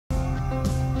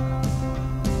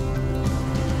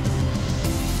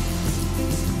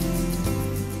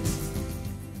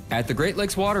At the Great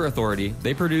Lakes Water Authority,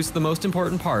 they produce the most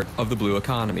important part of the blue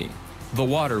economy, the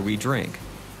water we drink.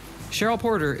 Cheryl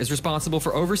Porter is responsible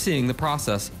for overseeing the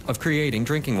process of creating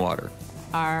drinking water.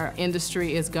 Our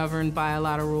industry is governed by a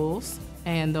lot of rules,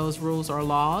 and those rules are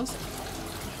laws.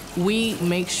 We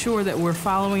make sure that we're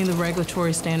following the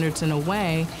regulatory standards in a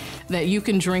way that you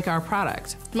can drink our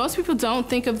product. Most people don't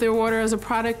think of their water as a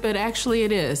product, but actually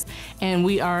it is. And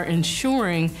we are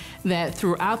ensuring that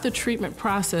throughout the treatment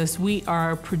process, we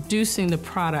are producing the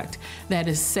product that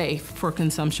is safe for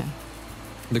consumption.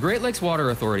 The Great Lakes Water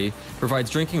Authority provides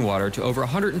drinking water to over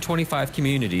 125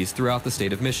 communities throughout the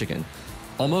state of Michigan,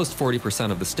 almost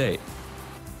 40% of the state.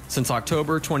 Since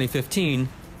October 2015,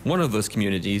 one of those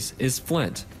communities is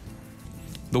Flint.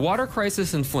 The water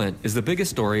crisis in Flint is the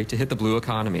biggest story to hit the blue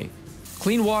economy.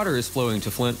 Clean water is flowing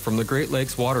to Flint from the Great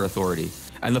Lakes Water Authority,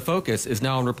 and the focus is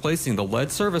now on replacing the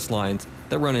lead service lines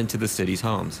that run into the city's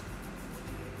homes.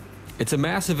 It's a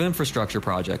massive infrastructure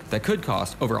project that could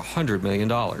cost over $100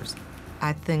 million.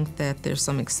 I think that there's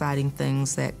some exciting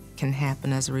things that can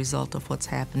happen as a result of what's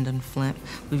happened in Flint.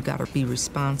 We've got to be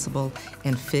responsible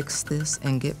and fix this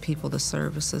and get people the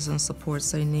services and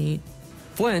supports they need.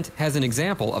 Flint has an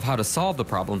example of how to solve the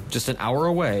problem just an hour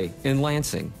away in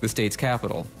Lansing, the state's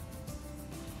capital.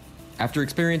 After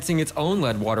experiencing its own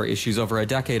lead water issues over a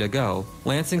decade ago,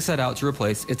 Lansing set out to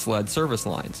replace its lead service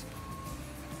lines.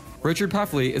 Richard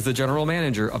Peffley is the general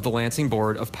manager of the Lansing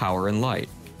Board of Power and Light.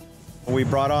 We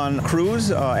brought on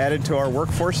crews added to our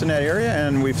workforce in that area,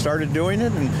 and we've started doing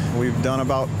it, and we've done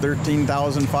about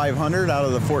 13,500 out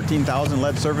of the 14,000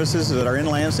 lead services that are in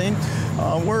Lansing.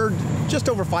 We're just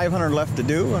over 500 left to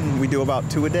do, and we do about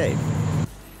 2 a day.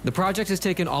 The project has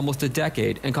taken almost a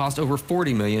decade and cost over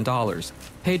 $40 million,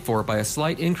 paid for by a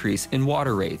slight increase in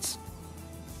water rates.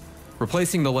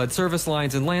 Replacing the lead service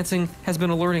lines in Lansing has been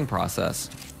a learning process.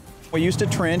 We used to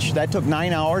trench. That took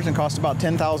 9 hours and cost about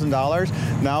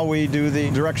 $10,000. Now we do the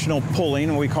directional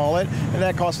pulling, we call it, and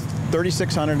that costs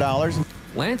 $3,600.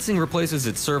 Lansing replaces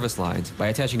its service lines by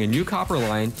attaching a new copper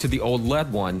line to the old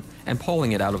lead one and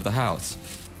pulling it out of the house.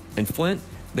 In Flint,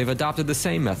 they've adopted the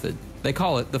same method. They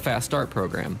call it the Fast Start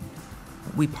program.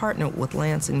 We partnered with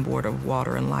Lansing Board of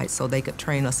Water and Light so they could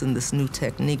train us in this new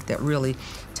technique that really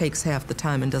takes half the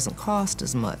time and doesn't cost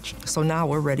as much. So now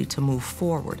we're ready to move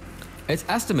forward. It's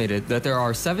estimated that there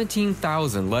are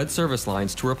 17,000 lead service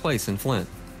lines to replace in Flint.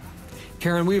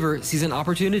 Karen Weaver sees an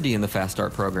opportunity in the Fast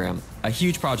Start program. A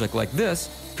huge project like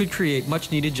this could create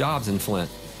much-needed jobs in Flint.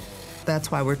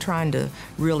 That's why we're trying to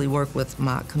really work with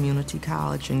Mott Community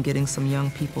College and getting some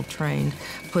young people trained,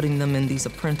 putting them in these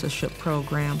apprenticeship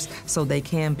programs so they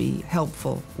can be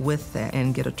helpful with that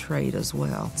and get a trade as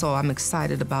well. So I'm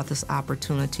excited about this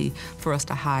opportunity for us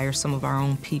to hire some of our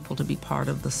own people to be part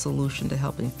of the solution to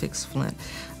helping fix Flint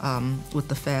with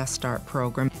the Fast Start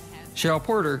program. Cheryl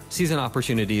Porter sees an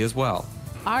opportunity as well.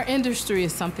 Our industry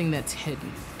is something that's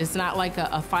hidden. It's not like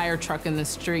a fire truck in the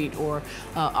street or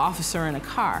an officer in a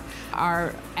car.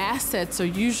 Our assets are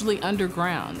usually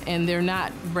underground and they're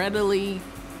not readily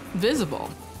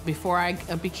visible. Before I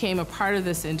became a part of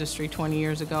this industry 20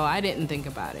 years ago, I didn't think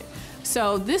about it.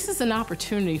 So this is an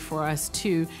opportunity for us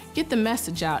to get the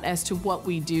message out as to what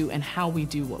we do and how we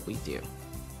do what we do.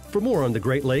 For more on the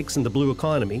Great Lakes and the blue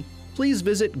economy, please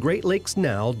visit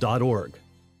greatlakesnow.org.